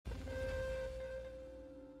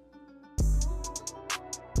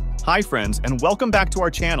Hi friends, and welcome back to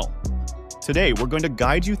our channel. Today, we're going to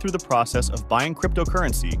guide you through the process of buying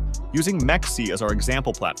cryptocurrency using MEXC as our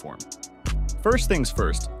example platform. First things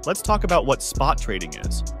first, let's talk about what spot trading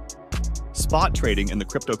is. Spot trading in the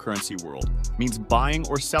cryptocurrency world means buying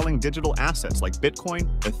or selling digital assets like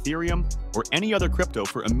Bitcoin, Ethereum, or any other crypto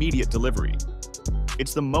for immediate delivery.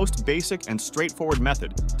 It's the most basic and straightforward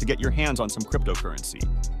method to get your hands on some cryptocurrency.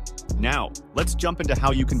 Now, let's jump into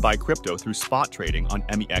how you can buy crypto through spot trading on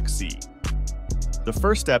MEXC. The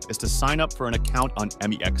first step is to sign up for an account on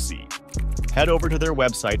MEXC. Head over to their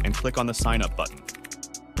website and click on the Sign Up button.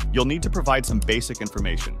 You'll need to provide some basic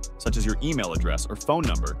information, such as your email address or phone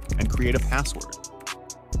number, and create a password.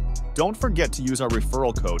 Don't forget to use our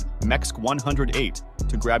referral code MEXC108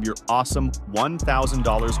 to grab your awesome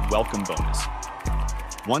 $1,000 welcome bonus.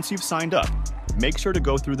 Once you've signed up, make sure to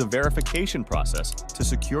go through the verification process to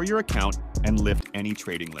secure your account and lift any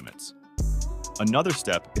trading limits. Another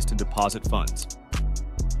step is to deposit funds.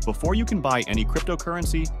 Before you can buy any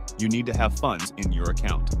cryptocurrency, you need to have funds in your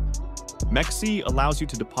account. MEXC allows you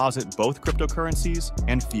to deposit both cryptocurrencies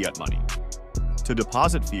and fiat money. To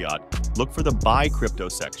deposit fiat, look for the Buy Crypto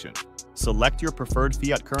section. Select your preferred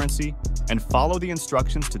fiat currency and follow the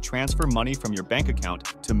instructions to transfer money from your bank account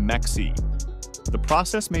to MEXC. The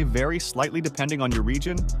process may vary slightly depending on your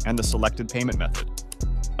region and the selected payment method.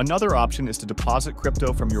 Another option is to deposit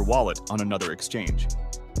crypto from your wallet on another exchange.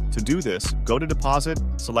 To do this, go to Deposit,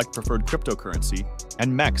 select Preferred Cryptocurrency,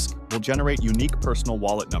 and MEXC will generate unique personal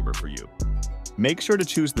wallet number for you. Make sure to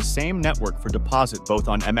choose the same network for deposit both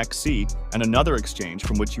on MEXC and another exchange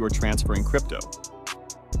from which you are transferring crypto.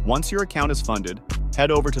 Once your account is funded,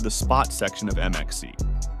 head over to the Spot section of MEXC.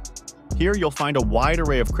 Here you'll find a wide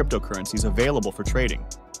array of cryptocurrencies available for trading.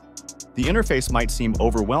 The interface might seem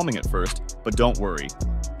overwhelming at first, but don't worry.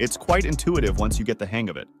 It's quite intuitive once you get the hang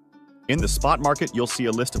of it. In the spot market, you'll see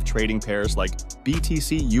a list of trading pairs like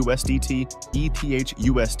BTC USDT, ETH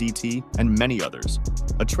USDT, and many others.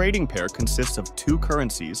 A trading pair consists of two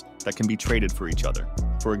currencies that can be traded for each other.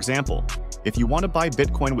 For example, if you want to buy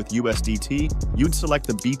Bitcoin with USDT, you'd select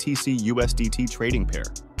the BTC USDT trading pair.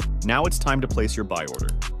 Now it's time to place your buy order.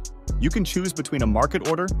 You can choose between a market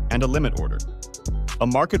order and a limit order. A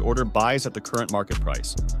market order buys at the current market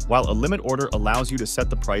price, while a limit order allows you to set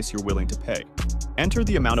the price you're willing to pay. Enter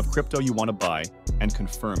the amount of crypto you want to buy and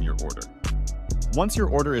confirm your order. Once your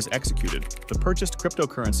order is executed, the purchased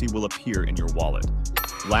cryptocurrency will appear in your wallet.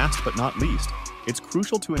 Last but not least, it's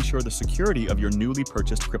crucial to ensure the security of your newly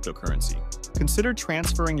purchased cryptocurrency. Consider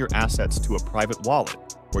transferring your assets to a private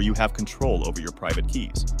wallet where you have control over your private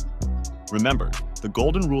keys. Remember, the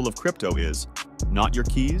golden rule of crypto is, not your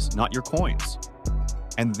keys, not your coins.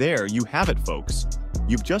 And there you have it, folks.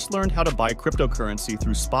 You've just learned how to buy cryptocurrency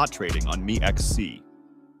through spot trading on MEXC.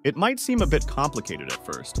 It might seem a bit complicated at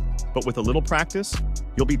first, but with a little practice,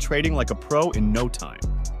 you'll be trading like a pro in no time.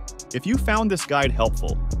 If you found this guide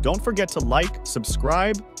helpful, don't forget to like,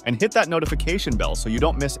 subscribe, and hit that notification bell so you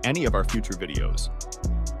don't miss any of our future videos.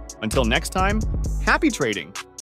 Until next time, happy trading!